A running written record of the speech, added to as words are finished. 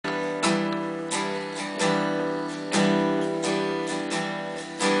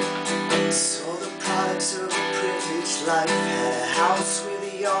life. Had a house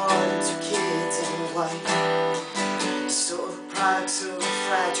with a yard and 2 kids and a wife. Saw the products of a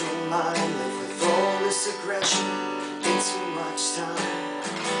fragile mind. Live with all this aggression in too much time.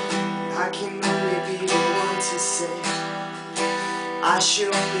 I can only be the one to say, I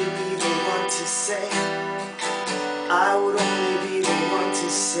should only be the one to say, I would only be the one to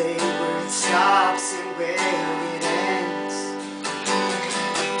say where it stops and where it ends.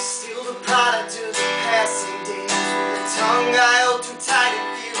 I'm still the product of the passing days, with a tongue I held too tight and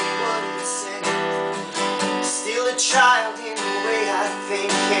fearing what it said. Still a child in the way I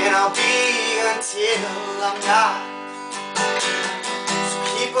think, and I'll be until I'm not. So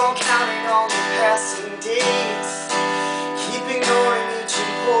keep on counting on the passing days, keep ignoring each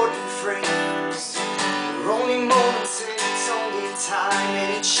important phrase. We're only moments and it's only time, and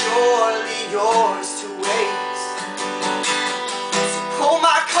it's surely yours to waste. So pull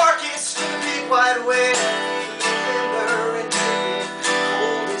my carcass from the big wide web, remember and drip it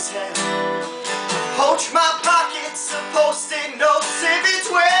cold as hell. Poach my pockets of post-it notes if it's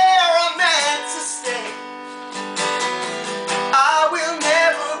where I'm meant to stay. I will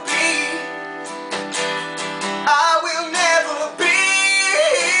never be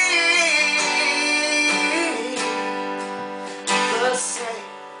the same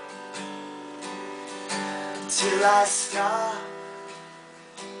till I stop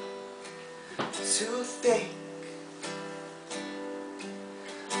to think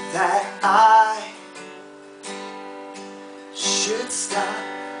that I should stop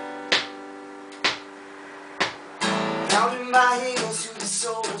pounding my heels through the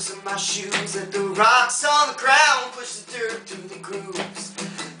soles of my shoes. Let the rocks on the ground push the dirt through the grooves.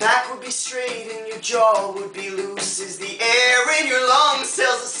 Back would be straight and your jaw would be loose, as the air in your lungs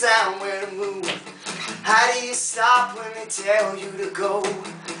tells the sound where to move. How do you stop when they tell you to go?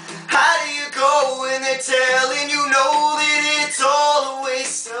 How do you go when they're telling you no, that it's all a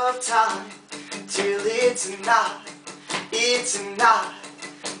waste of time? Till it's not,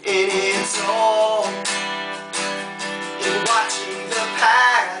 and it's all in watching the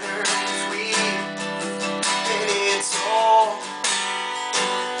patterns weave, and it's all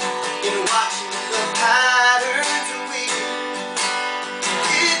in watching the patterns weave.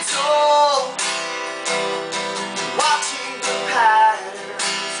 It's all watching the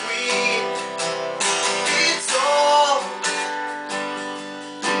patterns weave. It's all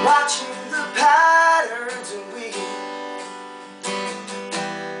watching the patterns weave.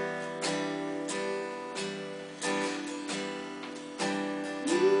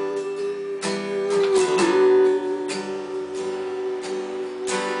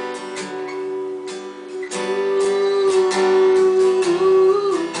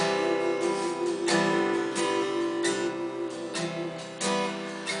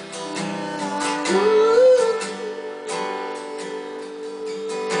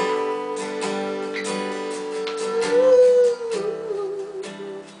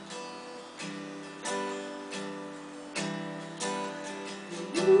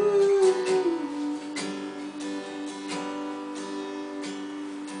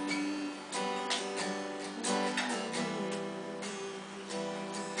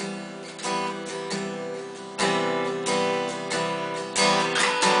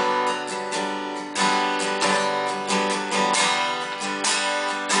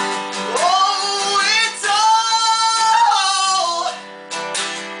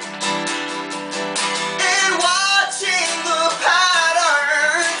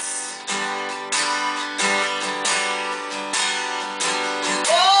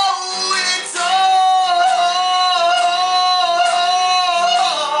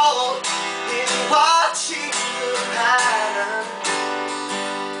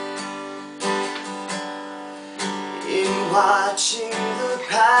 Watching the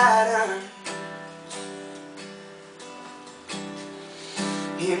pattern,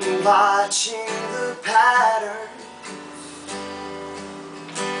 in watching the pattern,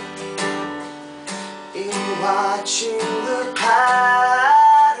 in watching